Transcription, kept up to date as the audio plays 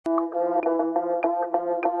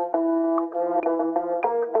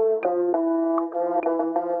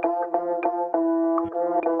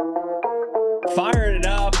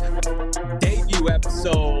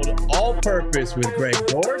episode All Purpose with Greg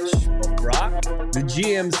Dortch, Brock, the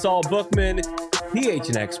GM Saul Bookman,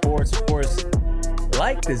 PHNX Sports. Of course,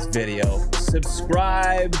 like this video,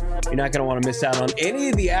 subscribe. You're not going to want to miss out on any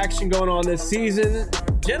of the action going on this season.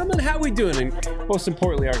 Gentlemen, how we doing? And most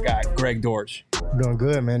importantly, our guy, Greg Dortch. Doing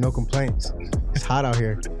good, man. No complaints. It's hot out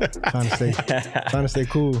here. Trying to stay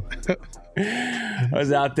cool. I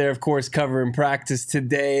was out there, of course, covering practice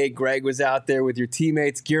today. Greg was out there with your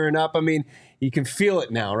teammates gearing up. I mean, you can feel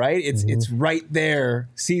it now, right? It's right there.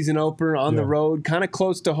 Season opener on the road, kind of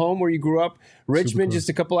close to home where you grew up. Richmond, just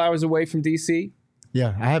a couple hours away from D.C.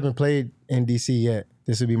 Yeah, I haven't played in D.C. yet.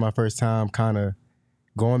 This would be my first time kind of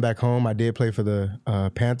going back home. I did play for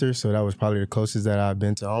the Panthers, so that was probably the closest that I've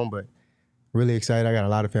been to home, but really excited. I got a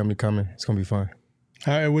lot of family coming. It's going to be fun.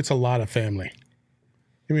 What's a lot of family?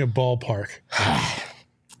 Give me a ballpark.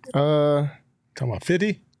 Talking about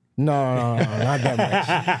 50? No, not that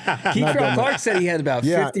much. Keytrell Clark said he had about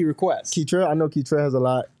 50 requests. I know Keytrell has a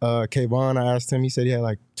lot. Kayvon, I asked him. He said he had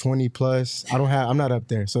like 20 plus. I'm not up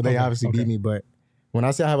there, so they obviously beat me. But when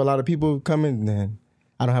I say I have a lot of people coming, then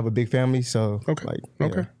I don't have a big family. So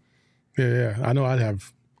Yeah. I know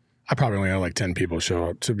I probably only have like 10 people show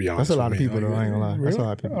up, to be honest. That's a lot of people, though. I ain't gonna lie. Really? That's a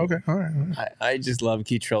lot of people. Okay, all right. I just love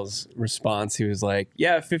Keytrell's response. He was like,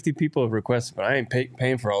 yeah, 50 people have requested, but I ain't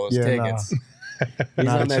paying for all those tickets. He's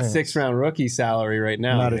on that 6th-round rookie salary right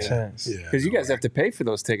now. Not a chance. Because you guys have to pay for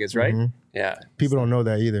those tickets, right? Mm-hmm. Yeah. People don't know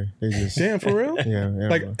that either. They just Damn, for real? Yeah.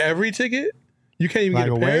 Like every ticket? You can't even like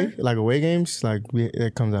get a pair? Like away games,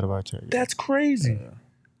 it comes out of our check. That's crazy.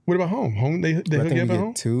 What about home? Home, they hook you up at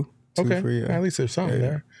home? Two free. At least there's something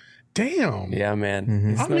there. Damn. Yeah, man.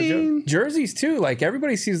 Mm-hmm. I mean, jerseys too. Like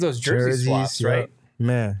everybody sees those jersey swaps, right?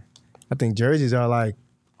 Man, I think jerseys are like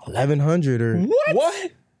 1,100 or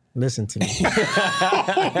what? Listen to me.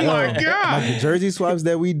 Oh my God. Like the jersey swaps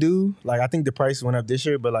that we do, like I think the price went up this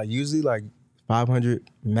year, but like usually like 500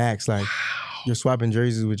 max. Like you're swapping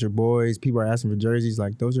jerseys with your boys. People are asking for jerseys.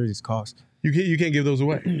 Like those jerseys cost. You can't give those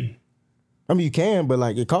away. I mean, you can, but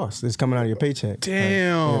like it costs. It's coming out of your paycheck.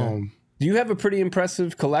 Damn. Do you have a pretty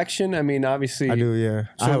impressive collection? I mean, obviously. I do, yeah.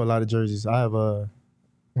 I have a lot of jerseys. I have I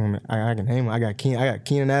can name them. I got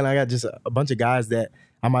Keenan Allen. I got just a bunch of guys that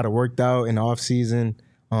I might have worked out in the off season.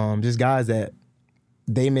 Just guys that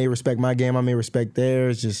they may respect my game. I may respect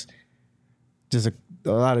theirs. Just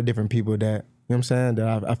a lot of different people that, you know what I'm saying,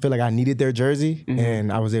 that I feel like I needed their jersey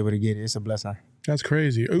and I was able to get it. It's a blessing. That's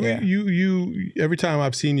crazy. Yeah. You every time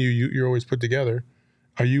I've seen you're always put together.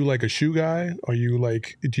 Are you like a shoe guy? Are you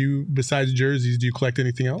like, besides jerseys, do you collect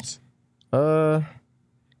anything else? Not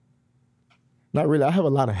really. I have a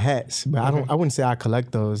lot of hats, but I wouldn't say I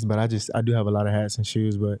collect those, but I do have a lot of hats and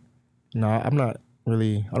shoes, but no, I'm not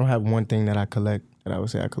really, I don't have one thing that I collect that I would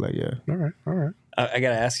say I collect, yeah. All right. I got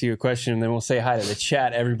to ask you a question, and then we'll say hi to the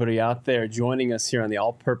chat. Everybody out there joining us here on the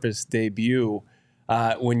All-Purpose debut.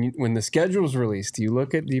 When the schedule is released, do you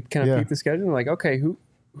kind of peek the schedule and like, okay,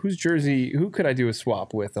 whose jersey, who could I do a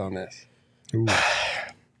swap with on this? Ooh.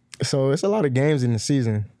 So it's a lot of games in the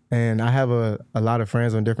season, and I have a lot of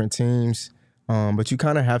friends on different teams, but you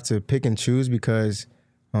kind of have to pick and choose because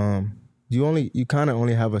you kind of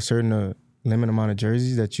only have a certain limit amount of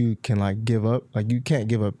jerseys that you can like give up. Like you can't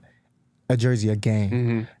give up a jersey a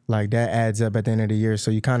game. Like that adds up at the end of the year. So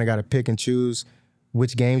you kind of got to pick and choose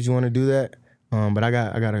which games you want to do that. But I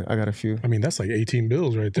got a few. I mean, that's like 18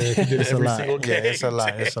 bills right there. If you did it's every a lot. single game. Yeah, it's a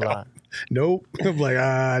lot. Nope. I'm like,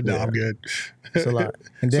 I'm good. It's a lot.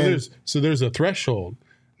 And then, so there's a threshold.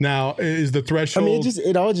 Now, is the threshold? I mean,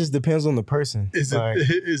 it all just depends on the person. Is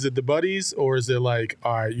it the buddies, or is it like,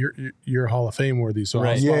 all right, you're Hall of Fame worthy? So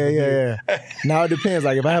right. Yeah. Now it depends.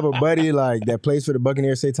 Like if I have a buddy like that plays for the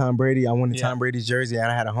Buccaneers, say Tom Brady, I wanted Tom Brady's jersey, and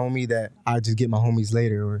I had a homie that I just get my homies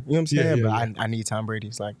later, or you know what I'm saying. I need Tom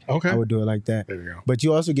Brady's. Like I would do it like that. There we go. But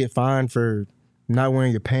you also get fined for not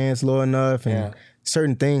wearing your pants low enough and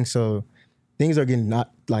certain things. So things are getting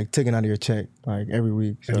not like taken out of your check like every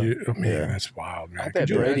week. So, that's wild, man. I bet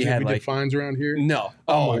Brady had like fines around here. No.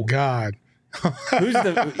 Oh my God.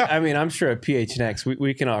 I'm sure at PHNX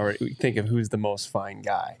we can already think of who's the most fine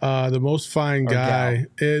guy. The most fine guy.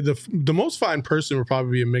 The most fine person would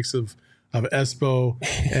probably be a mix of Espo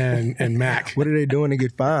and Mac. What are they doing to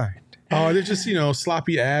get fined? Oh, they're just,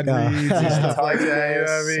 sloppy ad reads and stuff like that. You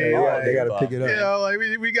know what I mean? They got to pick it up. Like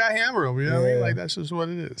we got hammer them. You know what I mean? Like that's just what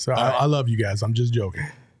it is. So I love you guys. I'm just joking.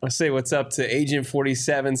 I'll say what's up to Agent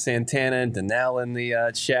 47, Santana, and Danelle in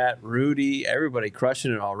the chat. Rudy, everybody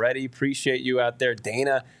crushing it already. Appreciate you out there.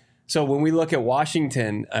 Dana. So when we look at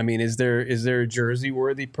Washington, I mean, is there a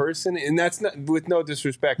jersey-worthy person? And that's not with no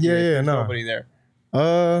disrespect. There's nobody there.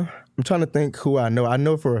 I I'm trying to think who I know. I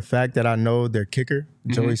know for a fact that I know their kicker,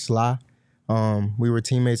 Joey Sly. We were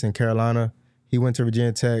teammates in Carolina. He went to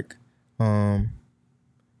Virginia Tech. I'm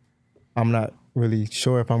not really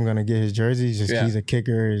sure if I'm gonna get his jersey. He's a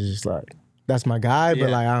kicker. It's just like that's my guy. But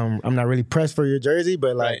like I'm not really pressed for your jersey.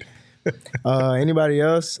 But like anybody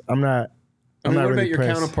else, I'm not. What really about your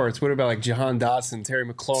pressed. counterparts? What about like Jahan Dotson,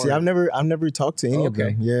 Terry McLaurin? See, I've never talked to any of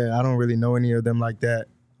them. Yeah, I don't really know any of them like that.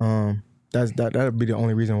 That'd be the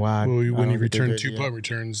only reason why. Well, when you return 2 punt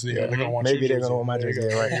returns, they're gonna want maybe they're gonna want my jersey.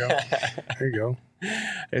 Right. There you go.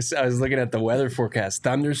 I was looking at the weather forecast,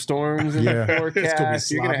 thunderstorms in the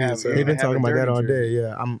forecast. You're gonna have. They've been talking about that all day.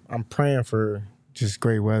 Yeah, I'm praying for just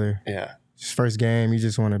great weather. Yeah, just first game, you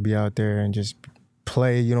just want to be out there and just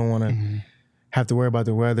play. You don't want to have to worry about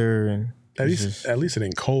the weather and. At least it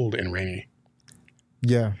ain't cold and rainy.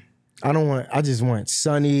 Yeah. I just want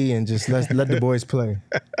sunny and just let the boys play.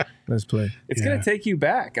 Let's play. It's gonna take you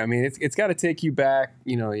back. I mean, it's got to take you back.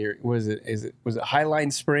 You know, was it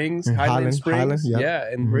Highline Springs? Highland Springs.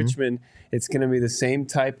 In Richmond. It's gonna be the same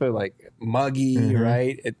type of like muggy,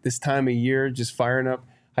 right? At this time of year, just firing up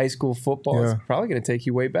high school football. It's probably gonna take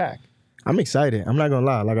you way back. I'm excited. I'm not gonna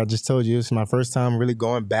lie. Like I just told you, it's my first time really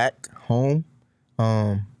going back home.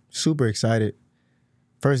 Super excited.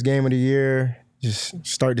 First game of the year. Just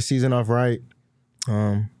start the season off right.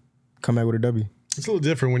 Come back with a W. It's a little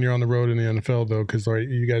different when you're on the road in the NFL though, because when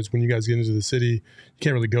you guys get into the city, you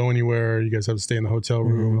can't really go anywhere. You guys have to stay in the hotel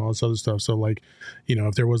room and all this other stuff. So like, you know,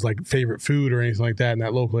 if there was like favorite food or anything like that in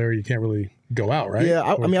that local area, you can't really go out, right? Yeah,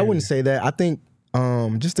 I mean, I wouldn't say that. I think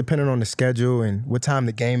just depending on the schedule and what time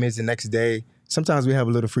the game is the next day. Sometimes we have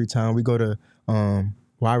a little free time. We go to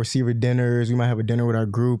wide receiver dinners. We might have a dinner with our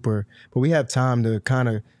group, but we have time to kind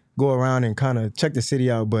of go around and kind of check the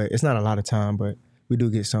city out. But it's not a lot of time, but we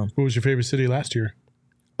do get some. What was your favorite city last year?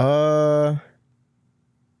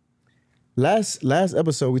 Last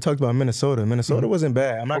episode we talked about Minnesota. Minnesota wasn't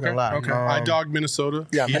bad. I'm not gonna lie. Okay, I dogged Minnesota.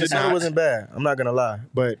 Yeah, Minnesota wasn't bad. I'm not gonna lie.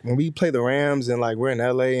 But when we play the Rams and like we're in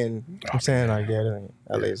LA and I'm saying like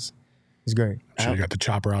LA is great. Should have got the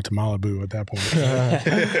chopper out to Malibu at that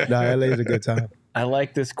point. Nah, LA is a good time. I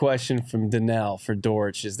like this question from Danelle for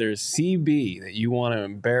Dortch. Is there a CB that you want to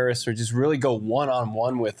embarrass or just really go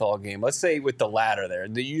one-on-one with all game? Let's say with the latter there,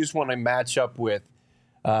 that you just want to match up with,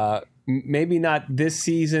 maybe not this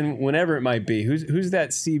season, whenever it might be. Who's that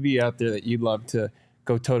CB out there that you'd love to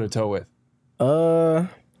go toe-to-toe with?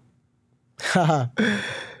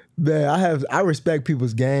 Man, I respect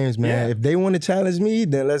people's games, man. Yeah. If they want to challenge me,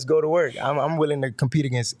 then let's go to work. I'm willing to compete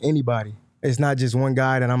against anybody. It's not just one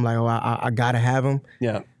guy that I'm like, oh, I got to have him.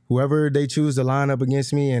 Yeah. Whoever they choose to line up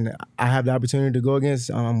against me and I have the opportunity to go against,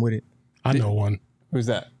 I'm with it. I know one. Who's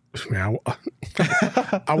that? Man,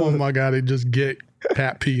 I want my guy to just get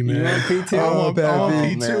Pat P, man. You want P2? I want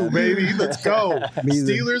P2, baby. Let's go.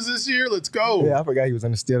 Steelers this year, let's go. Yeah, I forgot he was on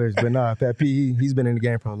the Steelers. But nah, Pat P, he's been in the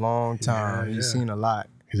game for a long time. Yeah. He's seen a lot.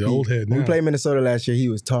 He's an old head now. When we played Minnesota last year, he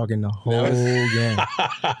was talking the whole game.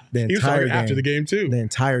 The he was talking after the game, too. The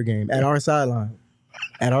entire game. At our sideline.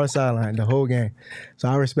 The whole game. So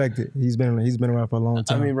I respect it. He's been around for a long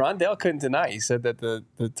time. I mean, Rondell couldn't deny. He said that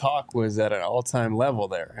the talk was at an all-time level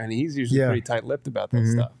there. And he's usually pretty tight-lipped about that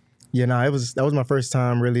stuff. Yeah, no, that was my first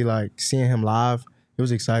time really like seeing him live. It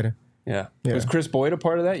was exciting. Yeah. Was Chris Boyd a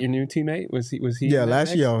part of that? Your new teammate? Was he? Yeah,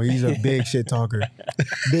 last year he's a big shit talker.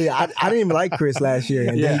 I didn't even like Chris last year,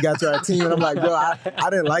 and then he got to our team, and I'm like, bro, I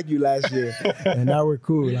didn't like you last year, and now we're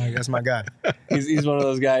cool. Like that's my guy. He's one of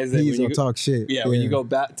those guys that he's gonna talk shit. Yeah, when you go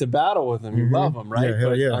back to battle with him, you love him, right?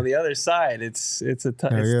 Yeah, but on the other side, it's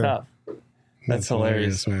tough. That's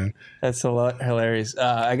hilarious, man. That's hilarious.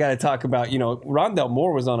 I got to talk about, Rondell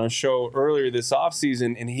Moore was on a show earlier this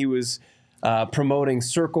offseason, and he was promoting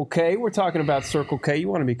Circle K. We're talking about Circle K. You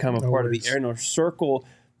want to become a part of the Inner Circle,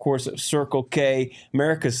 of course, of Circle K,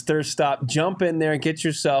 America's Thirst Stop. Jump in there and get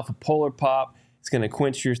yourself a Polar Pop. It's going to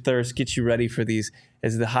quench your thirst, get you ready for these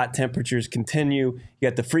as the hot temperatures continue. You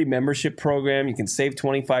got the free membership program. You can save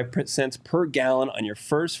 25 cents per gallon on your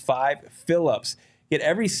first 5 fill-ups. Get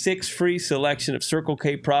every 6 free selection of Circle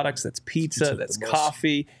K products. That's pizza, that's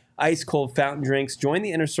coffee, ice cold fountain drinks. Join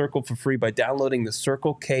the Inner Circle for free by downloading the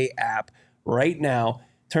Circle K app right now.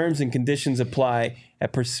 Terms and conditions apply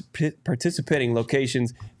at participating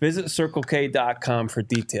locations. Visit CircleK.com for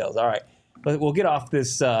details. All right, we'll get off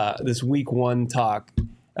this week one talk,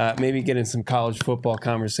 maybe get in some college football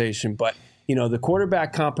conversation. But, the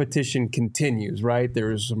quarterback competition continues, right?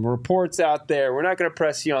 There's some reports out there. We're not going to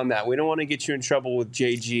press you on that. We don't want to get you in trouble with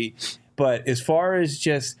JG. But as far as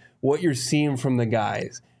just what you're seeing from the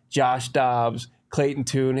guys, Josh Dobbs, Clayton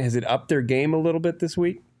Tune, has it upped their game a little bit this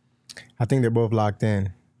week? I think they're both locked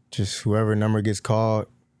in. just whoever number gets called,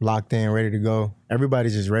 locked in, ready to go.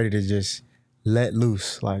 Everybody's just ready to just let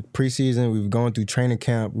loose. Like preseason, we've gone through training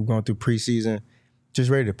camp, we've gone through preseason, just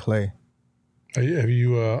ready to play. Are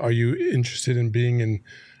you interested in being in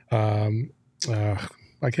Josh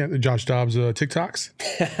Dobbs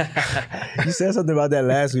TikToks? You said something about that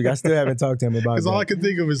last week. I still haven't talked to him about it. Because all I can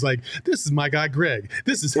think of is like, this is my guy Greg.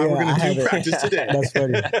 This is how we're going to do practice today. That's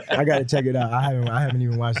funny. I got to check it out. I haven't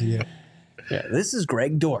even watched it yet. Yeah, this is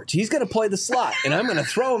Greg Dortch. He's going to play the slot, and I'm going to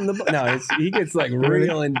throw him the ball. No, he gets like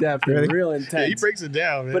real in depth and real intense. Yeah, he breaks it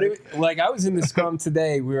down, man. But I was in the scrum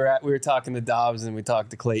today. We were talking to Dobbs and we talked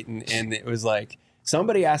to Clayton, and it was like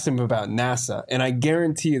somebody asked him about NASA, and I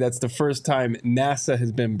guarantee you that's the first time NASA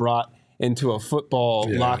has been brought into a football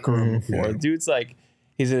locker room before. Yeah. Dude's like,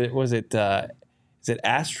 is it aerospace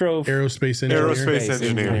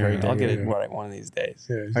engineering? I'll get it right one of these days.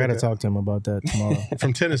 Yeah, I got to talk to him about that tomorrow.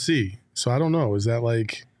 From Tennessee. So I don't know. Is that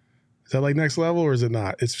like next level or is it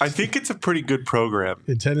not? I think it's a pretty good program.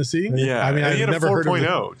 In Tennessee? Yeah. I mean, I've never heard of it.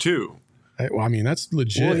 4.0 too. I mean, that's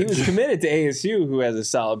legit. Well, he was committed to ASU, who has a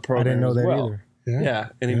solid program. I didn't know that either. Yeah.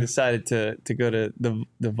 And he decided to go to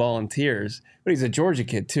the Volunteers. But he's a Georgia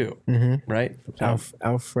kid too, right?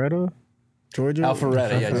 Alpharetta, Georgia?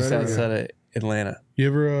 Alpharetta, just outside of Atlanta. You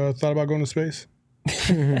ever thought about going to space?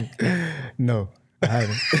 No, I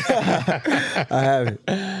haven't.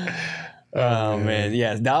 Oh, man.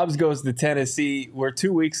 Yeah. Dobbs goes to Tennessee. We're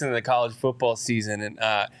 2 weeks into the college football season. And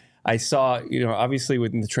I saw, obviously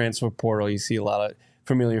within the transfer portal, you see a lot of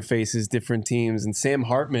familiar faces, different teams. And Sam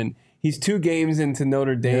Hartman, he's 2 games into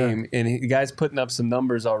Notre Dame, and the guy's putting up some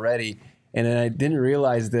numbers already. And then I didn't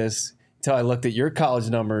realize this until I looked at your college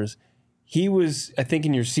numbers. He was, I think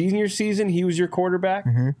in your senior season, he was your quarterback.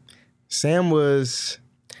 Mm-hmm. Sam was,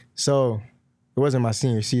 so it wasn't my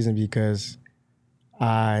senior season because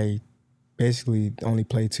I basically only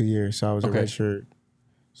played 2 years. So I was a redshirt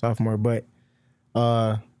sophomore. But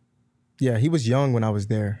he was young when I was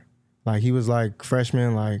there. Like he was like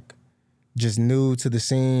freshman, like just new to the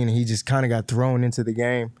scene. He just kind of got thrown into the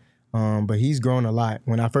game. But he's grown a lot.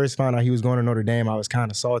 When I first found out he was going to Notre Dame, I was kind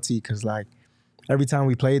of salty because like every time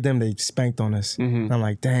we played them, they spanked on us. And I'm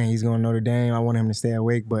like, dang, he's going to Notre Dame. I want him to stay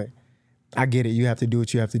awake, but I get it. You have to do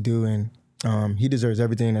what you have to do, and he deserves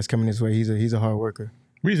everything that's coming his way. He's a hard worker.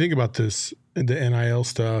 What do you think about this, the NIL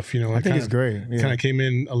stuff? I think it's great. Yeah. Kind of came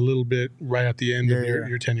in a little bit right at the end of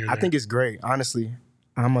your tenure there. I think it's great. Honestly,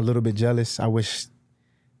 I'm a little bit jealous. I wish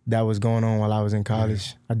that was going on while I was in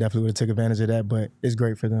college. I definitely would have took advantage of that, but it's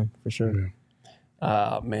great for them, for sure.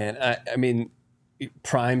 Man. I mean,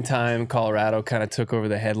 primetime Colorado kind of took over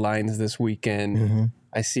the headlines this weekend.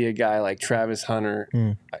 I see a guy like Travis Hunter.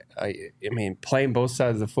 I mean, playing both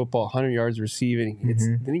sides of the football, 100 yards receiving.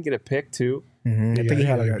 Didn't he get a pick too? I think he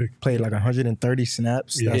played like 130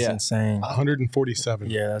 snaps. That's insane.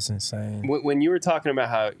 147. Yeah, that's insane. When you were talking about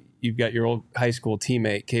how you've got your old high school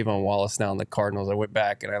teammate, Kayvon Wallace, now in the Cardinals, I went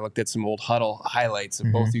back and I looked at some old huddle highlights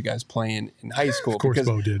of both you guys playing in high school. Of course,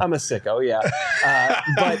 Bo did. I'm a sicko,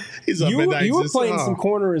 but you were playing some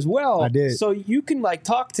corner as well. I did. So you can like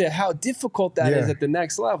talk to how difficult that is at the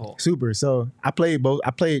next level. Super. So I played both.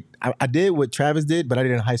 I did what Travis did, but I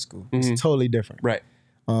did it in high school. It's totally different. Right.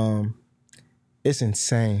 It's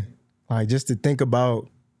insane. Like just to think about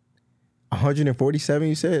 147,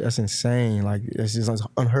 you said? That's insane. Like that's just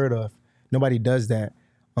unheard of. Nobody does that.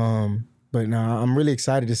 But now I'm really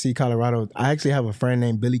excited to see Colorado. I actually have a friend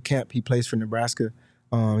named Billy Kemp. He plays for Nebraska.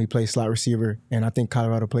 He plays slot receiver, and I think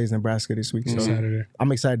Colorado plays Nebraska this week. So Saturday.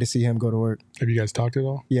 I'm excited to see him go to work. Have you guys talked at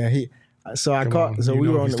all? Yeah, we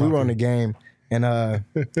were on the game, and I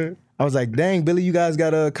was like, dang, Billy, you guys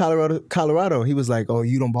got a Colorado. He was like, oh,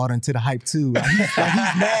 you done bought into the hype too. Like,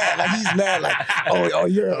 he's mad. Like, oh,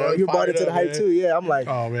 you're bought into the hype too. Yeah, I'm like,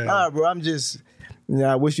 oh man, nah, bro. I'm just,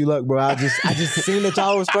 I wish you luck, bro. I just seen that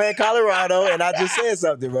y'all was playing Colorado, and I just said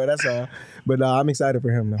something, bro. That's all. But I'm excited for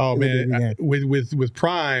him. Though. Oh man, with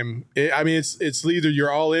Prime, it's either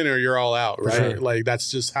you're all in or you're all out, right? Sure. Like that's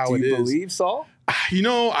just how it is. Do you believe Saul?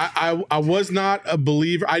 I was not a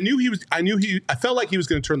believer. I felt like he was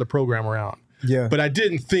going to turn the program around. Yeah. But I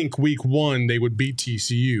didn't think week 1 they would beat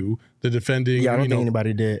TCU, the defending. Yeah, I don't think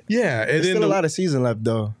anybody did. Yeah. There's still a lot of season left,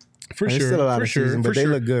 though. For sure. There's still a lot of season, but they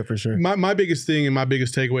look good for sure. My biggest thing and my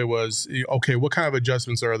biggest takeaway was, okay, what kind of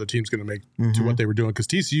adjustments are other teams going to make to what they were doing? Because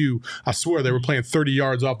TCU, I swear, they were playing 30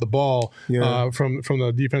 yards off the ball from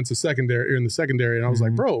the defensive secondary, in the secondary. And I was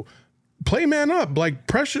like, bro, play man up, like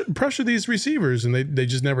pressure these receivers, and they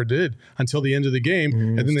just never did until the end of the game,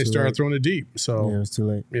 and then they started throwing it deep. So yeah, it was too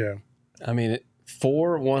late. Yeah, I mean,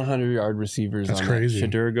 4 100-yard receivers. That's on crazy.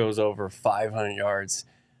 Shadur goes over 500 yards.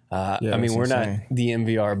 I mean, we're not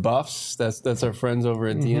DMVR buffs. That's our friends over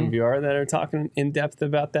at DMVR that are talking in depth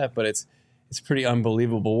about that, but it's pretty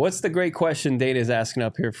unbelievable. What's the great question Dana is asking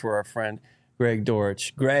up here for our friend Greg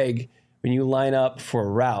Dortch? Greg, when you line up for a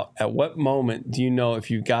route, at what moment do you know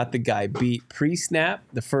if you got the guy beat? Pre-snap,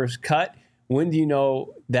 the first cut? When do you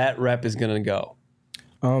know that rep is going to go?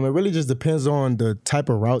 It really just depends on the type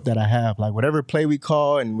of route that I have. Like whatever play we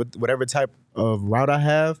call and whatever type of route I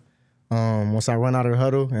have, once I run out of the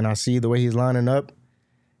huddle and I see the way he's lining up,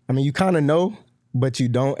 I mean, you kind of know, but you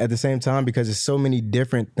don't at the same time because there's so many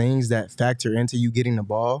different things that factor into you getting the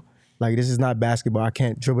ball. Like this is not basketball. I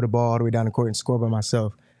can't dribble the ball all the way down the court and score by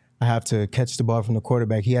myself. I have to catch the ball from the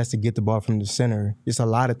quarterback. He has to get the ball from the center. It's a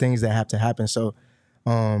lot of things that have to happen. So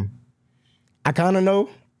I kind of know.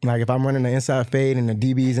 Like if I'm running the inside fade and the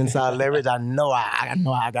DB's inside leverage, I know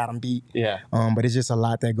I got him beat. Yeah. But it's just a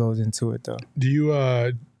lot that goes into it though. Do you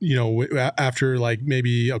after like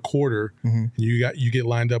maybe a quarter, you get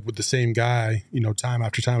lined up with the same guy, time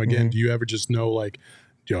after time again? Do you ever just know like,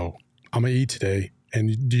 yo, I'm gonna eat today?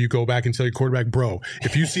 And do you go back and tell your quarterback, bro,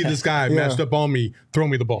 if you see this guy matched up on me, throw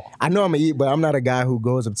me the ball? I know I'm gonna eat, but I'm not a guy who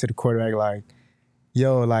goes up to the quarterback like,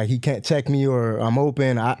 yo, like he can't check me or I'm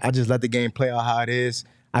open. I just let the game play out how it is.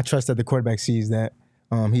 I trust that the quarterback sees that.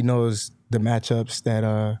 He knows the matchups that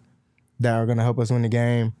are going to help us win the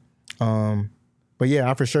game. But yeah,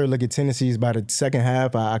 I for sure look at tendencies. By the second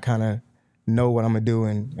half, I kind of know what I'm going to do,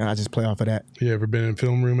 and I just play off of that. You ever been in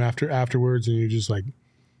film room afterwards and you're just like,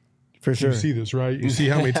 for sure. You see this, right? You see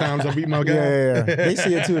how many times I beat my guy? Yeah. They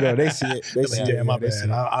see it too, though. They see it. Damn, my bad.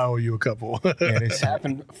 I owe you a couple. It's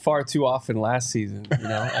happened far too often last season.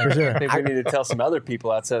 For sure. I think we need to tell some other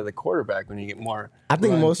people outside of the quarterback when you get more. I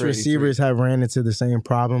think most receivers have ran into the same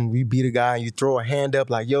problem. We beat a guy and you throw a hand up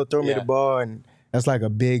like, yo, throw me the ball, and that's like a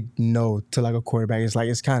big no to like a quarterback. It's like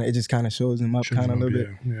it just kind of shows him up kind of a little bit.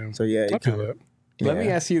 Yeah. So yeah, I feel that. Let me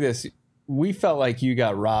ask you this: we felt like you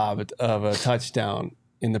got robbed of a touchdown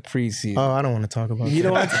in the preseason. Oh, I don't want to talk about that. You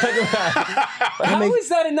don't want to talk about it? How is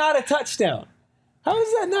that not a touchdown? How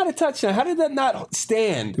is that not a touchdown? How did that not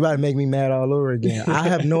stand? You about to make me mad all over again. I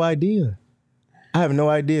have no idea. I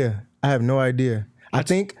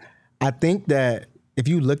think that if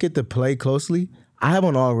you look at the play closely, I have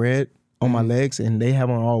on all red on my legs and they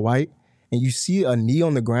have on all white, and you see a knee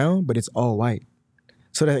on the ground, but it's all white.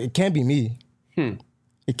 So that it can't be me.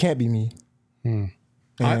 It can't be me.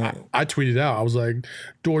 I tweeted out. I was like,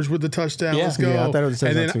 Dortch with the touchdown. Let's go. Yeah, I thought it was a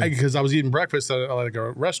touchdown. And then because I was eating breakfast at like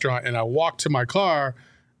a restaurant, and I walked to my car,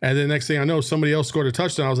 and then next thing I know, somebody else scored a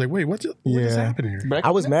touchdown. I was like, wait, what is happening here?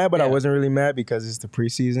 I was mad, but I wasn't really mad because it's the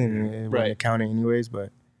preseason and it wasn't counting anyways.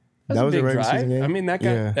 But that was a regular season game. I mean,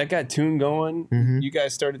 that got tune going. You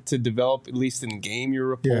guys started to develop, at least in game, your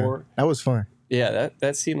rapport. Yeah, that was fun. Yeah,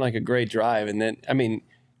 that seemed like a great drive. And then, I mean,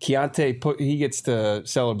 Keontae, he gets to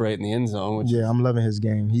celebrate in the end zone. I'm loving his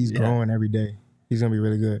game. He's growing every day. He's going to be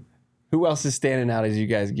really good. Who else is standing out as you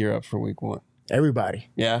guys gear up for week 1? Everybody.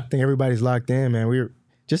 Yeah? I think everybody's locked in, man. We're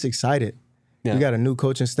just excited. Yeah. We got a new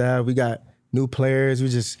coaching staff. We got new players.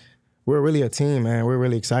 We're really a team, man. We're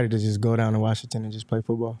really excited to just go down to Washington and just play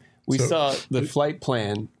football. We saw the flight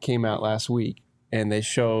plan came out last week, and they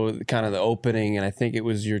show kind of the opening, and I think it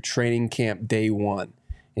was your training camp day 1.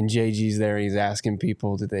 And JG's there, and he's asking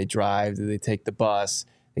people, did they drive? Did they take the bus?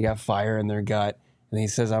 They got fire in their gut. And he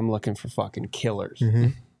says, I'm looking for fucking killers.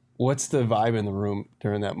 What's the vibe in the room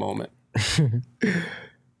during that moment?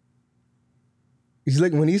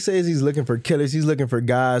 When he says he's looking for killers, he's looking for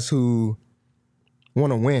guys who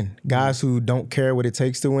want to win, guys who don't care what it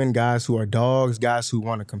takes to win, guys who are dogs, guys who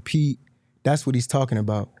want to compete. That's what he's talking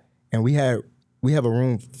about. And we have a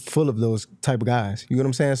room full of those type of guys. You know what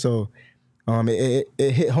I'm saying? So it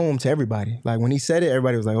hit home to everybody. Like when he said it,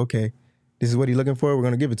 everybody was like, okay, this is what he's looking for. We're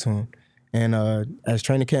going to give it to him. And as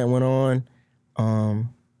training camp went on,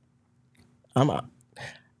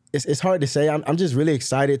 it's hard to say. I'm just really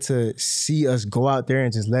excited to see us go out there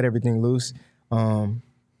and just let everything loose.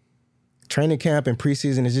 Training camp and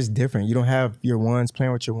preseason is just different. You don't have your ones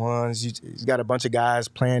playing with your ones. You got a bunch of guys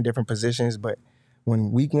playing different positions. But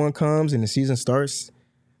when week 1 comes and the season starts,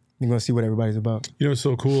 you're going to see what everybody's about. You know what's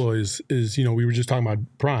so cool is we were just talking about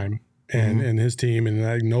Prime and his team, and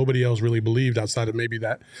like nobody else really believed outside of maybe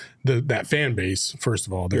that fan base. First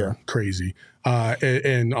of all, they're crazy,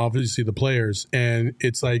 and obviously the players. And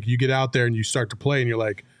it's like you get out there and you start to play, and you're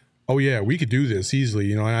like, oh yeah, we could do this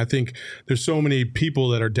easily, And I think there's so many people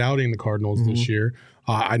that are doubting the Cardinals this year.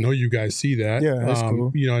 I know you guys see that. Yeah, that's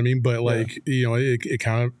cool. You know what I mean? But like, it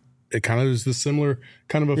kind of is the similar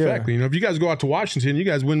kind of effect. Yeah. If you guys go out to Washington, you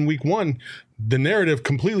guys win week 1, the narrative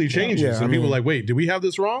completely changes. And people are like, wait, did we have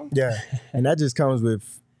this wrong? Yeah. And that just comes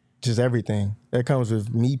with just everything. That comes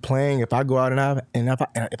with me playing. If I go out and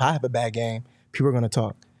if I have a bad game, people are gonna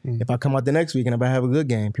talk. If I come out the next week and if I have a good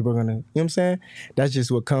game, people are gonna, you know what I'm saying? That's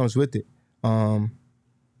just what comes with it.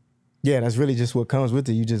 That's really just what comes with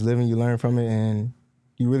it. You just live and you learn from it, and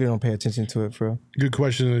you really don't pay attention to it, bro. Good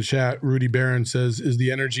question in the chat. Rudy Barron says, is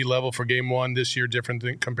the energy level for game 1 this year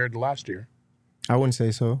different compared to last year? I wouldn't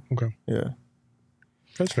say so. Okay. Yeah.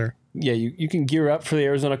 That's fair. Yeah, you can gear up for the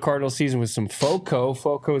Arizona Cardinals season with some FOCO.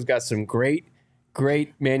 FOCO's got some great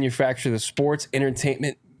manufacture of sports,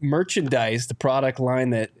 entertainment, merchandise, the product line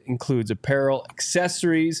that includes apparel,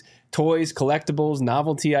 accessories, toys, collectibles,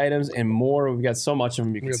 novelty items, and more. We've got so much of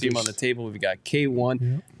them. You can see them on the table. We've got K1.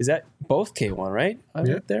 Yeah. Is that both K1, right?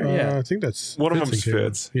 Right there? Yeah. I think that's one of them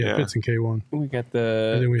fits. Yeah, fits in K1. We got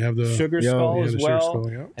the and then we have the Sugar Skull as well.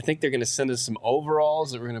 Skull, yeah. I think they're going to send us some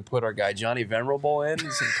overalls that we're going to put our guy Johnny Venerable in,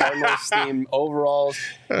 some Cardinals-themed overalls.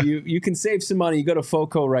 You can save some money. You go to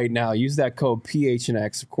FOCO right now. Use that code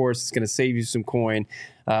PHNX. Of course, it's going to save you some coin.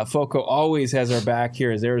 FOCO always has our back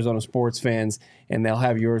here as Arizona sports fans, and they'll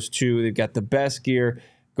have yours too. They've got the best gear.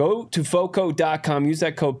 Go to FOCO.com, use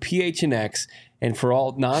that code PHNX, and for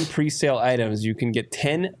all non-presale items, you can get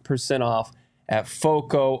 10% off at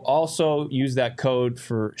FOCO. Also, use that code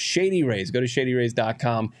for Shady Rays. Go to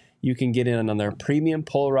ShadyRays.com. You can get in on their premium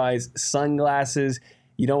polarized sunglasses.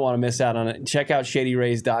 You don't want to miss out on it. Check out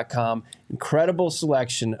ShadyRays.com. Incredible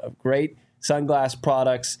selection of great sunglass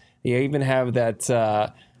products. They even have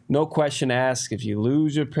that no question ask. If you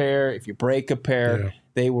lose a pair, if you break a pair,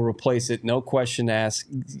 they will replace it. No question ask.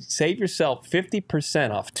 Save yourself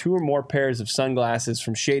 50% off 2 or more pairs of sunglasses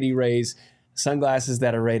from Shady Rays. Sunglasses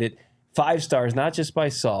that are rated 5 stars, not just by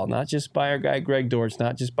Saul, not just by our guy Greg Dortch,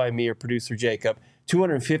 not just by me or producer Jacob.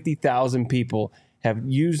 250,000 people have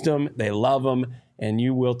used them. They love them. And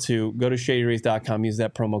you will too. Go to ShadyRays.com. Use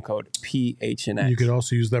that promo code PHNX. You could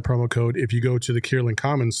also use that promo code if you go to the Kierland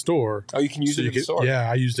Commons store. Oh, you can use it in the store? Yeah,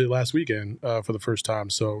 I used it last weekend for the first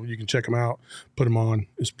time. So you can check them out, put them on.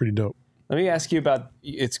 It's pretty dope. Let me ask you about,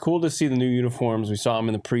 it's cool to see the new uniforms. We saw them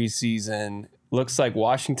in the preseason. Looks like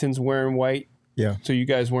Washington's wearing white. Yeah. So you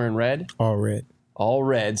guys wearing red? All red. All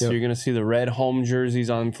red. Yep. So you're going to see the red home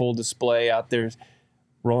jerseys on full display out there,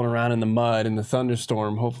 rolling around in the mud in the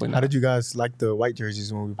thunderstorm. Hopefully not. How did you guys like the white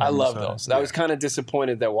jerseys when we I love those. I was kind of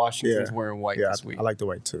disappointed that Washington's wearing white this week. I like the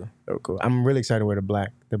white too. They were cool. I'm really excited to wear the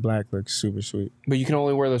black. The black looks super sweet. But you can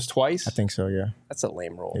only wear those twice? I think so, yeah. That's a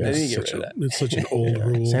lame rule. Yeah, they need to get rid of that. It's such an old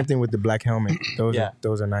rule. Same thing with the black helmet.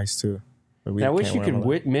 Those are nice too. Now, I wish you could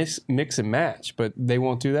mix and match, but they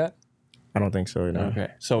won't do that? I don't think so, no.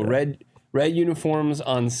 Okay. So red uniforms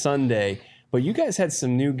on Sunday. But you guys had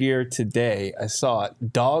some new gear today. I saw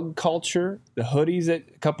it. Dog Culture, the hoodies that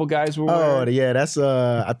a couple guys were wearing. Oh, yeah. That's,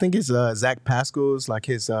 I think it's Zach Pascal's, like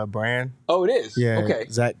his brand. Oh, it is? Yeah. Okay.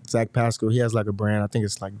 Zach Pascal, he has like a brand. I think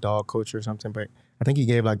it's like Dog Culture or something. But I think he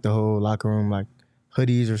gave like the whole locker room like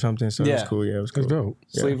hoodies or something. So it was cool. Yeah, it was cool. That's dope.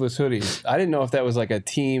 Yeah. Sleeveless hoodies. I didn't know if that was like a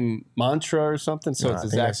team mantra or something. So it's a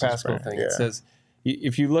Zach Pascal thing. Yeah. It says,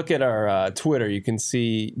 if you look at our Twitter, you can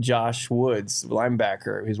see Josh Woods,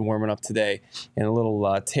 linebacker, who's warming up today, and a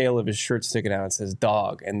little tail of his shirt sticking out. It says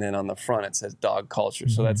dog, and then on the front it says Dog Culture.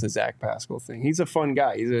 So that's a Zach Pascal thing. He's a fun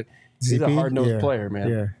guy. He's a hard-nosed player, man.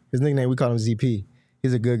 Yeah, his nickname, we call him ZP.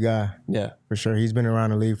 He's a good guy. Yeah, for sure. He's been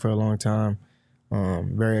around the league for a long time.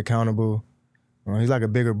 Very accountable. He's like a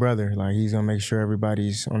bigger brother. Like he's gonna make sure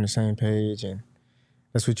everybody's on the same page and.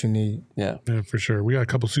 That's what you need. Yeah, for sure. We got a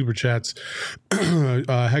couple super chats.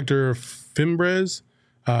 Hector Fimbres,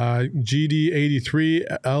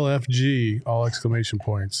 GD83 LFG, all exclamation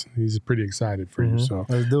points. He's pretty excited for you. So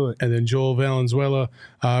let's do it. And then Joel Valenzuela,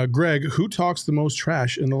 Greg, who talks the most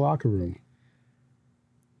trash in the locker room?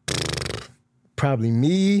 Probably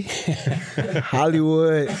me,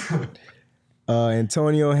 Hollywood,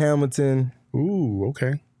 Antonio Hamilton. Ooh,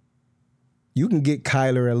 okay. You can get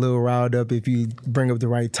Kyler a little riled up if you bring up the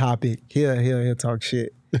right topic. He'll talk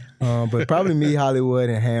shit. But probably me, Hollywood,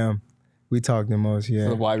 and Ham. We talk the most, yeah. So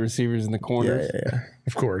the wide receivers in the corners. Yeah.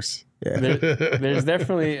 Of course. Yeah. There's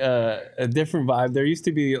definitely a different vibe. There used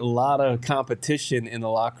to be a lot of competition in the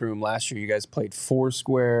locker room last year. You guys played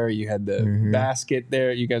Foursquare. You had the basket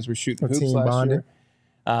there. You guys were shooting hoops last year.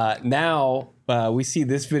 Now we see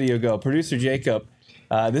this video go. Producer Jacob,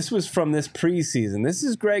 this was from this preseason. This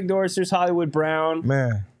is Greg Dortch. There's Hollywood Brown.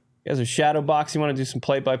 Man. You guys are shadow boxing. You want to do some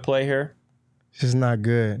play-by-play here? This is not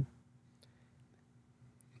good.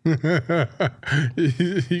 you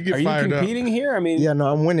Are you competing here? I mean, yeah,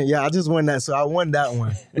 no, I'm winning. Yeah, I just won that, so I won that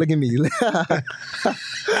one. Look at me.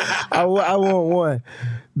 I won one.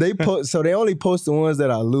 So they only post the ones that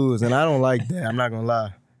I lose, and I don't like that. I'm not gonna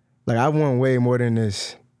lie. Like I won way more than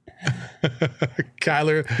this.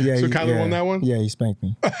 Kyler. Yeah, So Kyler won that one? Yeah, he spanked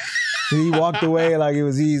me. He walked away like it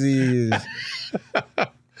was easy.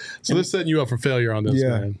 So they're setting you up for failure on this,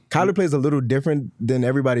 man. Kyler plays a little different than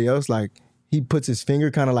everybody else. Like, he puts his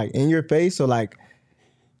finger kind of like in your face. So, like,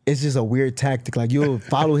 it's just a weird tactic. Like, you'll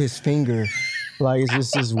follow his finger. Like,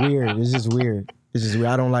 it's just weird. It's just weird.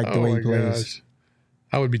 I don't like the way he plays. Gosh.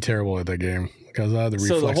 I would be terrible at that game because I have the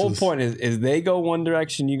reflexes. So the whole point is they go one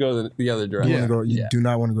direction, you go the other direction. You do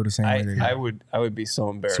not want to go the same way they go. I would be so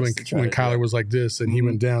embarrassed. So when Kyler was like this and he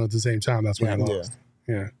went down at the same time, that's when he lost.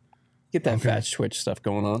 Yeah. Get that fat twitch stuff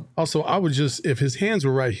going on. Also, I would just, if his hands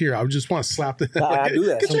were right here, I would just want to slap the. I do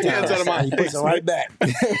that. Get your hands out of my He face. puts it right back.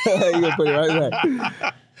 He gonna put it right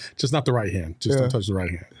back. Just not the right hand. Just don't touch the right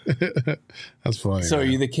hand. That's funny. So, man. are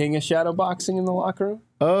you the king of shadow boxing in the locker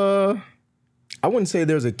room? I wouldn't say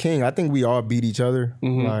there's a king. I think we all beat each other.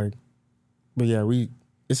 Like, but yeah,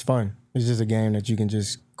 it's fun. It's just a game that you can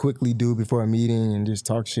just quickly do before a meeting and just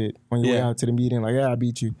talk shit on your way out to the meeting. Like, I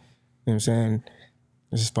beat you. You know what I'm saying?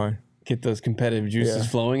 It's just fun. Get those competitive juices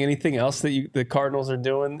flowing. Anything else that the Cardinals are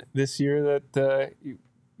doing this year that you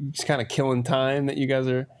just kind of killing time that you guys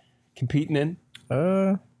are competing in?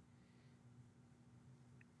 Not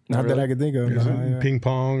that I could think of. Ping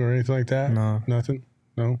pong or anything like that? No. Nothing?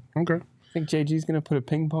 No? Okay. I think JG's going to put a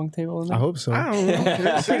ping pong table in there. I hope so. I don't know.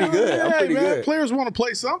 I'm pretty good. I'm pretty good. Players want to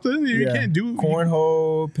play something. You can't do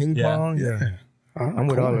cornhole, ping pong. Yeah. I'm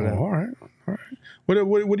with all of that. All right.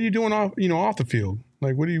 What are you doing off the field?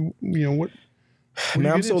 Like, what do you what?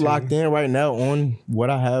 Man, I'm so locked in right now on what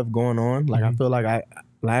I have going on. Like, I feel like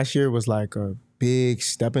last year was like a big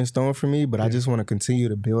stepping stone for me, but I just want to continue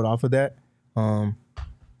to build off of that.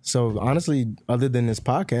 So honestly, other than this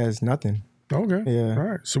podcast, nothing. Okay. Yeah. All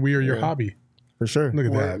right. So we are your hobby. For sure. Look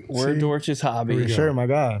at that. We're Dortch's hobby. For sure, my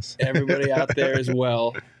guys. Everybody out there as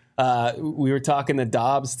well. We were talking to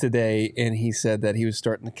Dobbs today, and he said that he was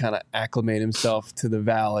starting to kind of acclimate himself to the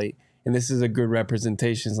Valley. And this is a good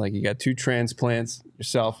representation. It's like you got 2 transplants,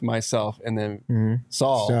 yourself, myself, and then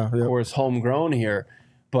Saul, of course, homegrown here.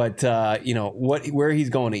 But, where he's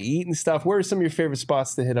going to eat and stuff, where are some of your favorite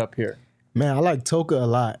spots to hit up here? Man, I like Toca a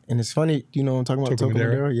lot. And it's funny, I'm talking about Toca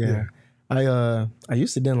Madera? Yeah. I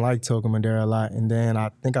used to didn't like Toca Madera a lot. And then I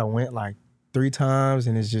think I went like 3 times,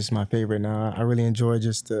 and it's just my favorite now. I really enjoy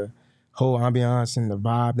just the whole ambiance and the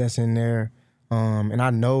vibe that's in there. And I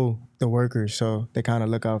know the workers, so they kind of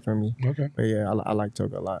look out for me. Okay. But yeah, I like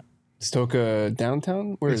Toca a lot. Is Toca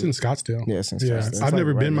downtown? Where it's in Scottsdale. Yeah, it's in Scottsdale. Yeah. I've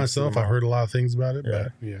never been myself. I heard a lot of things about it,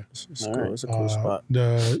 but yeah. It's cool. It's a cool spot.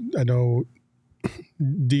 I know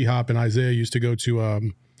D-Hop and Isaiah used to go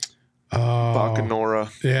to Bacanora.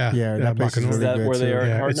 Yeah, that place is really that good where they too. are?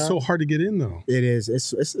 Yeah, it's so hard to get in though. It is.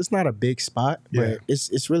 It's not a big spot, but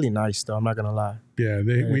it's really nice though. I'm not gonna lie. Yeah,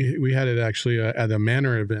 we had it actually at a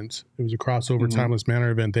Manor event. It was a crossover Timeless Manor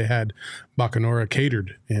event. They had Bacanora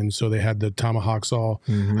catered, and so they had the tomahawks all.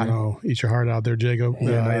 I don't know, eat your heart out there, Jacob.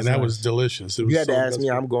 And that was delicious. It was you had to ask me.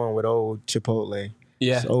 I'm going with old Chipotle.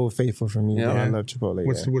 Yeah, it's old faithful for me. Yeah. I love Chipotle.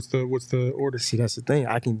 What's the order? See, that's the thing.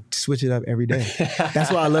 I can switch it up every day.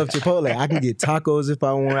 That's why I love Chipotle. I can get tacos if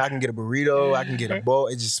I want. I can get a burrito. I can get a bowl.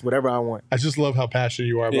 It's just whatever I want. I just love how passionate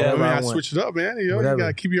you are. I switch it up, man. You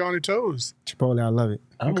gotta keep you on your toes. Chipotle, I love it.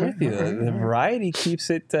 I'm with you. The variety keeps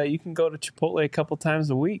it. You can go to Chipotle a couple times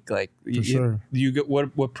a week. Like for sure. You get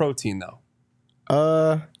what protein though?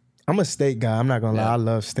 I'm a steak guy. I'm not gonna lie. I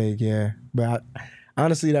love steak. Yeah, but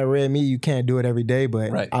honestly, that red meat, you can't do it every day,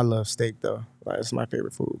 but I love steak though. Like, it's my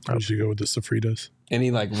favorite food. I should go with the sofritas.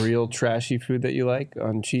 Any like real trashy food that you like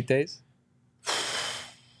on cheat days?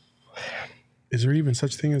 Is there even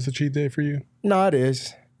such thing as a cheat day for you? No, it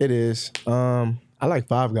is. It is. I like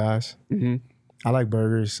Five Guys. I like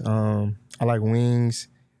burgers. I like wings.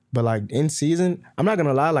 But like in season, I'm not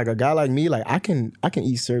gonna lie. Like a guy like me, like I can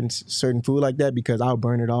eat certain food like that because I'll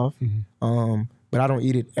burn it off. But I don't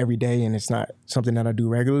eat it every day, and it's not something that I do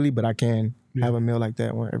regularly. But I can have a meal like that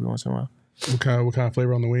every once in a while. What kind of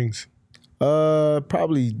flavor on the wings?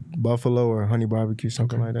 Probably buffalo or honey barbecue,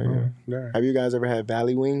 something like that. Yeah. Have you guys ever had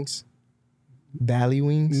Valley Wings? Valley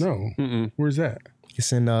Wings? No. Where's that?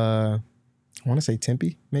 It's in I want to say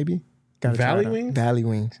Tempe, maybe. Valley Wings? Valley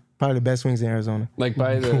Wings. Probably the best wings in Arizona. Like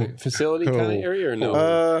by the facility kind of area or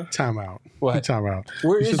no? Time out. What? Time out.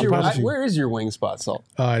 Where is your wing spot, Salt?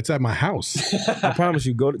 It's at my house. I promise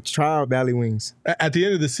you, go try out Valley Wings. At the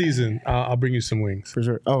end of the season, I'll bring you some wings. For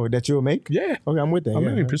sure. Oh, that you'll make? Yeah. Okay, I'm with that.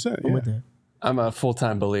 100%. I'm with that. I'm a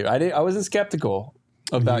full-time believer. I wasn't skeptical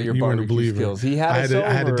about your barbecue skills. He had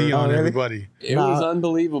I had a D on everybody. It was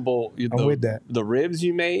unbelievable. I'm with that. The ribs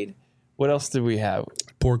you made. What else did we have?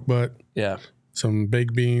 Pork butt. Yeah. Some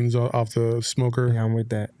baked beans off the smoker. Yeah, I'm with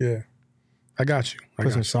that. Yeah. I got you.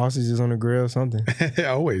 Put some sausages on the grill or something.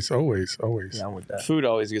 always. Yeah, I'm with that. Food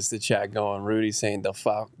always gets the chat going. Rudy's saying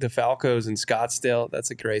DeFalco's in Scottsdale.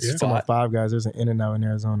 That's a great Some spot. Five Guys. There's an In-N-Out in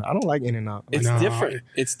Arizona. I don't like In-N-Out. It's different.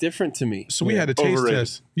 It's different to me. So we had a taste Overrated.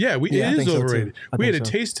 test. Yeah, it I is think so, too. overrated. I We had a think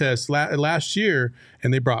so. taste test last year,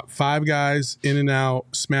 and they brought Five Guys, In-N-Out,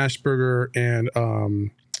 Smash Burger, and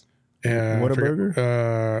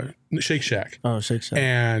Whataburger? Shake Shack. Oh, Shake Shack.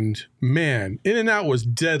 And man, In-N-Out was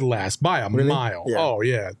dead last by a mile. Yeah. Oh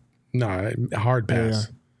yeah, no, hard pass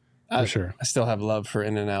for sure. I still have love for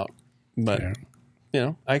In-N-Out, but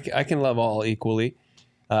I can love all equally.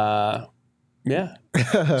 Yeah.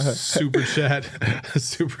 Super chat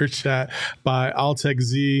by Altec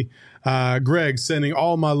Z. Greg, sending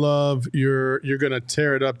all my love. You're gonna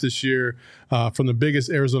tear it up this year. From the biggest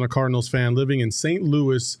Arizona Cardinals fan living in St.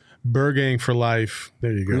 Louis, Burgang for life.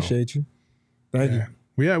 There you go. Appreciate you. Thank you.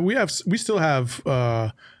 We still have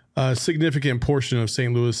a significant portion of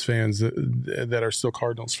St. Louis fans that are still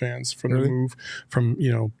Cardinals fans from the move from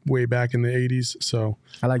way back in the 80s. So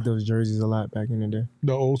I like those jerseys a lot back in the day.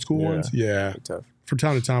 the old school ones. Yeah. Tough. From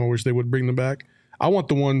time to time, I wish they would bring them back. I want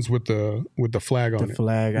the ones with the flag on The it.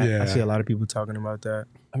 flag. I see a lot of people talking about that.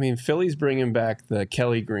 I mean, Philly's bringing back the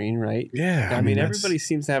Kelly Green, right? Yeah. I mean, everybody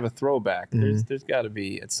seems to have a throwback. There's got to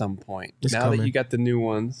be at some point. It's now coming. that you got the new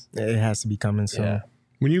ones. It has to be coming soon. Yeah.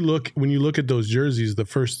 When you look at those jerseys,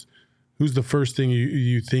 who's the first thing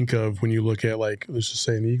you think of when you look at, like, let's just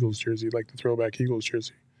say an Eagles jersey, like the throwback Eagles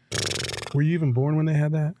jersey? Were you even born when they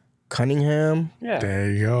had that? Cunningham. Yeah. There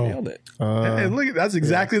you go. Nailed it. Hey, look, that's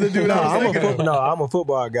exactly the dude I was thinking of. I'm a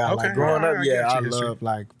football guy. Okay. Like growing up, I yeah, got I you. love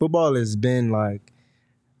like football has been like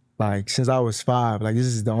since I was 5. Like this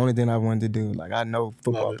is the only thing I wanted to do. Like I know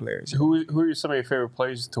football Love it. players. Who are some of your favorite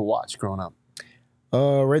players to watch growing up?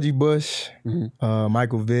 Reggie Bush,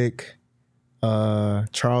 Michael Vick,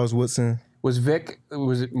 Charles Woodson. Was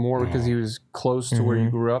it more because he was close to where you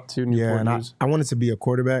grew up to? Yeah, Newport and News? I wanted to be a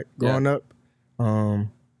quarterback growing up.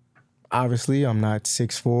 Obviously, I'm not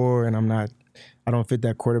 6'4", and I don't fit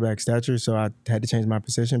that quarterback stature, so I had to change my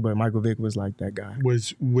position. But Michael Vick was like that guy.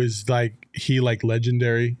 Was he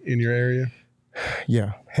legendary in your area?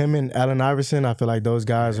 Yeah, him and Allen Iverson. I feel like those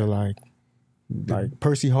guys are like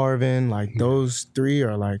Percy Harvin. Like those three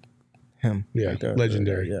are like him. Yeah, like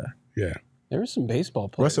legendary. Yeah. There were some baseball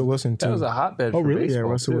players. Russell Wilson too. That was a hotbed. Oh, for really? baseball,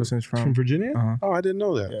 Yeah, Russell too. Wilson's From from. Virginia? Uh-huh. Oh, I didn't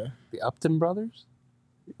know that. Yeah. The Upton brothers.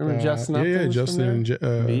 Remember Justin Upton? Yeah, was Justin from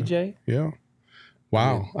there? and BJ. Yeah.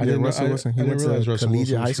 Wow. I Yeah, didn't Russell Wilson. He I went didn't realize to Russell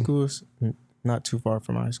collegiate Wilson high was from- schools, not too far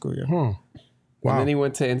from high school. Yeah. Huh. And Wow. then he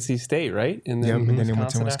went to NC State, right? And Yep. then And then he went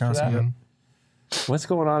to Wisconsin. after that? Yep. What's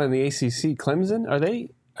going on in the ACC? Clemson? Are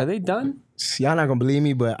they done? Y'all not gonna believe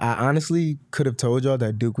me, but I honestly could have told y'all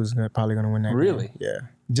that Duke was probably gonna win that. Really? Game. Yeah.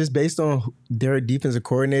 Just based on their defensive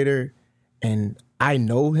coordinator, and I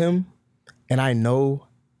know him, and I know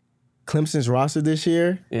Clemson's roster this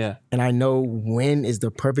year, Yeah. and I know when is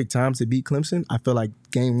the perfect time to beat Clemson. I feel like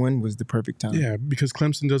game 1 was the perfect time. Yeah, because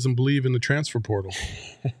Clemson doesn't believe in the transfer portal.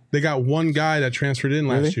 They got one guy that transferred in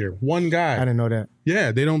last year. One guy. I didn't know that.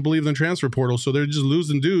 Yeah, they don't believe in the transfer portal, so they're just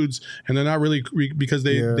losing dudes, and they're not really because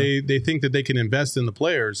they think that they can invest in the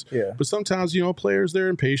players. Yeah. But sometimes players, they're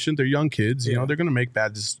impatient. They're young kids. They're going to make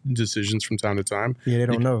bad decisions from time to time. Yeah, they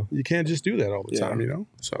don't know. You can't just do that all the time.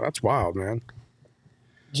 So that's wild, man.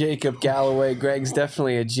 Jacob Galloway. Greg's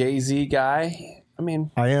definitely a Jay-Z guy. I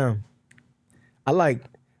mean, I am. I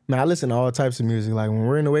listen to all types of music. Like when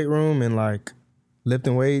we're in the weight room and like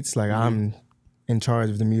lifting weights, like I'm in charge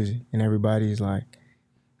of the music and everybody's like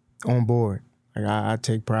on board. Like I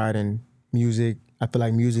take pride in music. I feel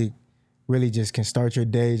like music really just can start your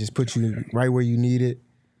day, just put you right where you need it.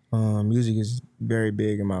 Music is very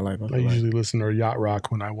big in my life. I usually listen to yacht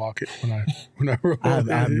rock when I walk it. When I roll. I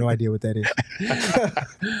have no idea what that is.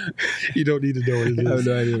 You don't need to know what it is. I have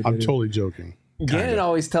no idea what I'm that is. totally joking. Gannon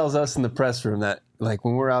always tells us in the press room that, like,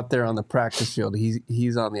 when we're out there on the practice field,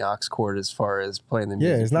 he's on the aux cord as far as playing the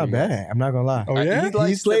music. Yeah, it's for not you guys. bad. I'm not gonna lie. Oh yeah. He likes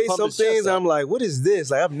He to played pump some his chest things. up. I'm like, what is this?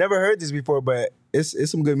 Like I've never heard this before, but it's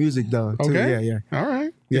some good music though. Too. Okay. Yeah. All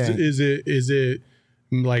right. Yeah. Is it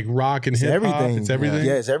like rock and It's hip hop? everything. It's everything.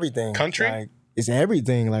 Yeah, it's everything. Country? Like, it's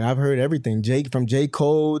everything. Like I've heard everything. From J.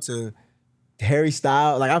 Cole to Harry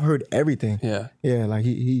Styles. Like I've heard everything. Yeah. Yeah. Like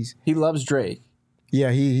He loves Drake.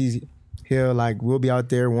 he'll like we'll be out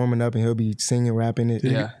there warming up and he'll be singing, rapping it.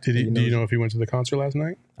 Yeah. Do you know if he went to the concert last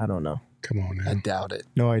night? I don't know. Come on, I man. doubt it.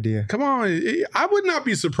 No idea. Come on. I would not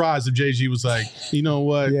be surprised if Jay-Z was like, you know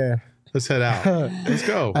what? Yeah. Let's head out. Let's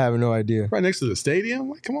go. I have no idea. Right next to the stadium.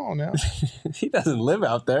 Like, come on now. He doesn't live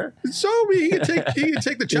out there. Show me. He can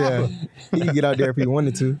take the chopper. Yeah. He could get out there if he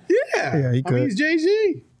wanted to. Yeah. Yeah, he I mean, could. he's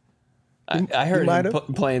Jay-Z. I heard him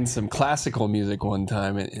playing some classical music one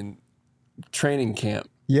time in training camp.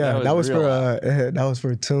 Yeah, that was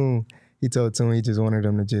for Toon. He told Toon he just wanted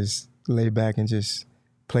him to just lay back and just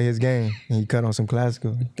play his game. And he cut on some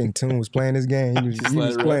classical. And Toon was playing his game. He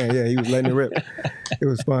was playing. Yeah, he was letting it rip. It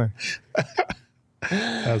was fun.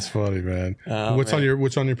 That's funny, man. What's on your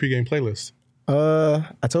pregame playlist?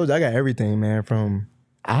 I told you I got everything, man.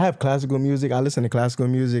 I have classical music. I listen to classical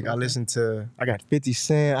music. I got 50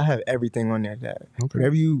 Cent. I have everything on there. Okay.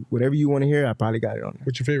 Whatever you want to hear, I probably got it on there.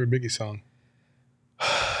 What's your favorite Biggie song?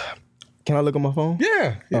 Can I look on my phone?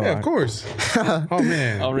 Yeah, of course. Oh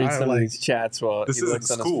man, I'll read some of these chats while he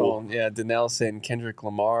looks on his phone. Yeah, Danelle saying Kendrick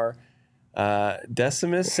Lamar.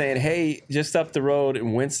 Decimus saying, hey, just up the road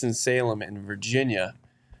in Winston-Salem in Virginia.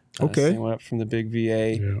 Okay. Went up from the big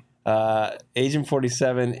VA. Yeah. Agent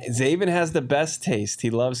 47, Zaven has the best taste.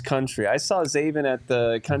 He loves country. I saw Zaven at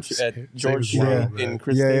the country at George in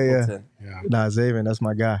Chris Stapleton. Yeah. Nah, Zaven, that's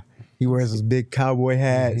my guy. He wears those big cowboy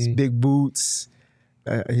hats, big boots.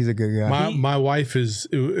 He's a good guy. My wife is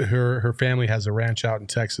her family has a ranch out in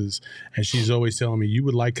Texas, and she's always telling me you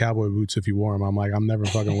would like cowboy boots if you wore them. I'm like, I'm never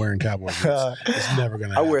fucking wearing cowboy boots. It's never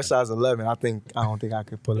gonna happen. I wear size 11. I don't think I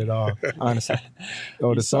could pull it off, honestly.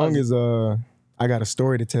 Oh, the song is I Got a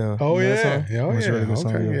Story to Tell. Oh yeah,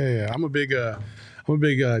 yeah. I'm a big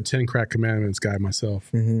 10 Crack Commandments guy myself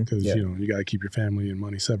because you got to keep your family and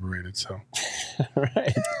money separated. So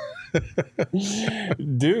right.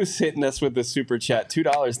 Deuce hitting us with the super chat,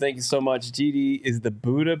 $2. Thank you so much. GD is the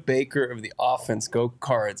Buda Baker of the offense. Go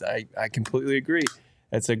Cards. I completely agree.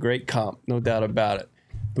 That's a great comp, no doubt about it.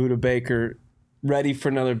 Buda Baker ready for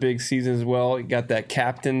another big season as well. He got that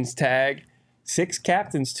captain's tag. 6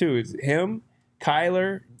 captains too. It's him,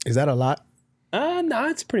 Kyler. Is that a lot? No,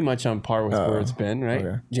 it's pretty much on par with where it's been, right?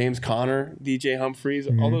 Okay. James Conner, DJ Humphries,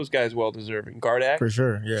 all those guys well deserving. Gardak. For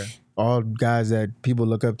sure, yeah. All guys that people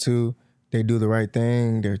look up to. They do the right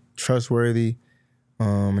thing. They're trustworthy,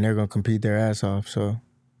 and they're gonna compete their ass off. So,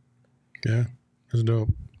 yeah, that's dope.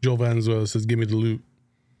 Joel Valenzuela says, "Give me the loot.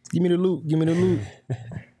 Give me the loot. Give me the loot."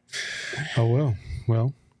 Oh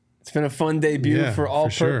well. It's been a fun debut for All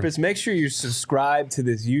Purpose. Sure. Make sure you subscribe to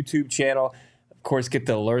this YouTube channel. Of course, get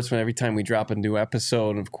the alerts when every time we drop a new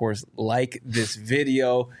episode. And of course, like this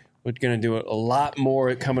video. We're gonna do a lot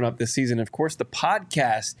more coming up this season. Of course, the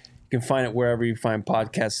podcast. You can find it wherever you find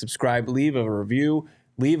podcasts. Subscribe, leave a review,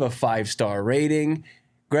 leave a 5-star rating.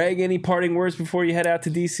 Greg, any parting words before you head out to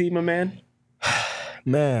DC, my man?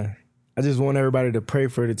 Man, I just want everybody to pray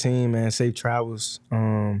for the team, man. Safe travels,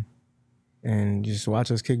 and just watch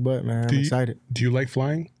us kick butt, man. I'm excited. Do you like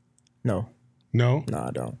flying? No. No? No,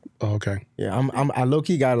 I don't. Oh, okay. Yeah, I low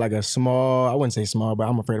key got like a small. I wouldn't say small, but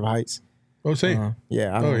I'm afraid of heights. Oh, same.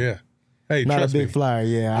 Yeah. Oh, yeah. Hey, not a big flyer,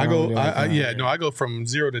 yeah. I go from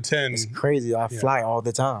 0 to 10. It's crazy. I fly all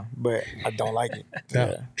the time, but I don't like it.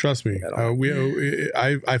 Yeah. Trust me.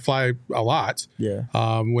 I fly a lot. Yeah.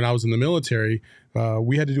 When I was in the military,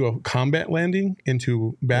 we had to do a combat landing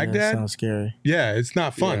into Baghdad. That sounds scary. Yeah, it's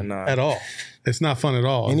not fun at all. It's not fun at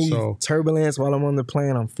all. Any turbulence while I'm on the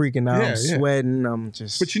plane, I'm freaking out. I'm sweating. I'm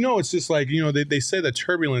just. But it's just like they say that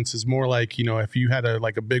turbulence is more like if you had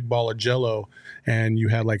a big ball of Jello and you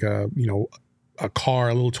had like a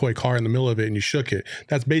little toy car in the middle of it and you shook it.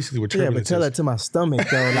 That's basically what turbulence is. Yeah, but tell that to my stomach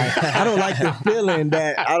though. Like I don't like the feeling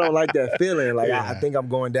that. I don't like that feeling. Like I think I'm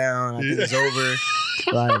going down. I think it's over.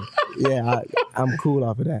 Like I'm cool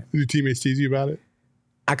off of that. Do your teammates tease you about it?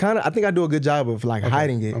 I think I do a good job of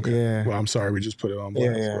hiding it. Okay. Yeah. Well, I'm sorry, we just put it on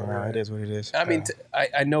blast. Yeah, it is what it is. I mean,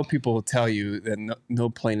 I know people will tell you that no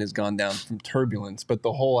plane has gone down from turbulence, but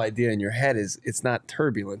the whole idea in your head is it's not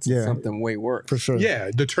turbulence. It's something way worse. For sure. Yeah,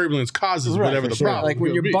 the turbulence causes whatever the problem. Like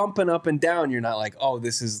when you're bumping up and down, you're not like, oh,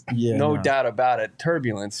 this is no doubt about it,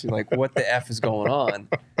 turbulence. You're like, what the F is going on?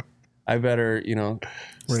 I better,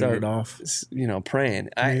 start it off. Praying.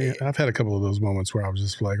 I've had a couple of those moments where I was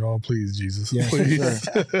just like, "Oh, please, Jesus, please."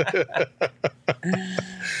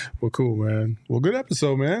 Well, cool, man. Well, good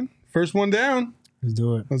episode, man. First one down. Let's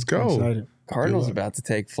do it. Let's go. I'm excited. Cardinals about to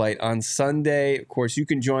take flight on Sunday. Of course, you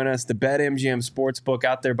can join us, the BetMGM Sportsbook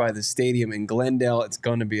out there by the stadium in Glendale. It's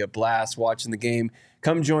going to be a blast watching the game.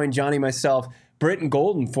 Come join Johnny, myself, Britton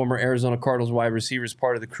Golden, former Arizona Cardinals wide receivers,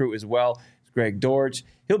 part of the crew as well. Greg Dortch.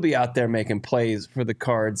 He'll be out there making plays for the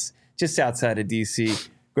Cards just outside of D.C.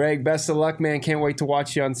 Greg, best of luck, man. Can't wait to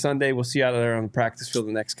watch you on Sunday. We'll see you out there on the practice field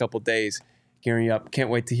the next couple of days. Gearing you up. Can't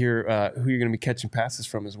wait to hear who you're going to be catching passes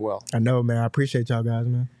from as well. I know, man. I appreciate y'all guys,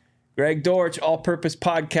 man. Greg Dortch, All Purpose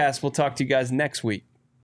Podcast. We'll talk to you guys next week.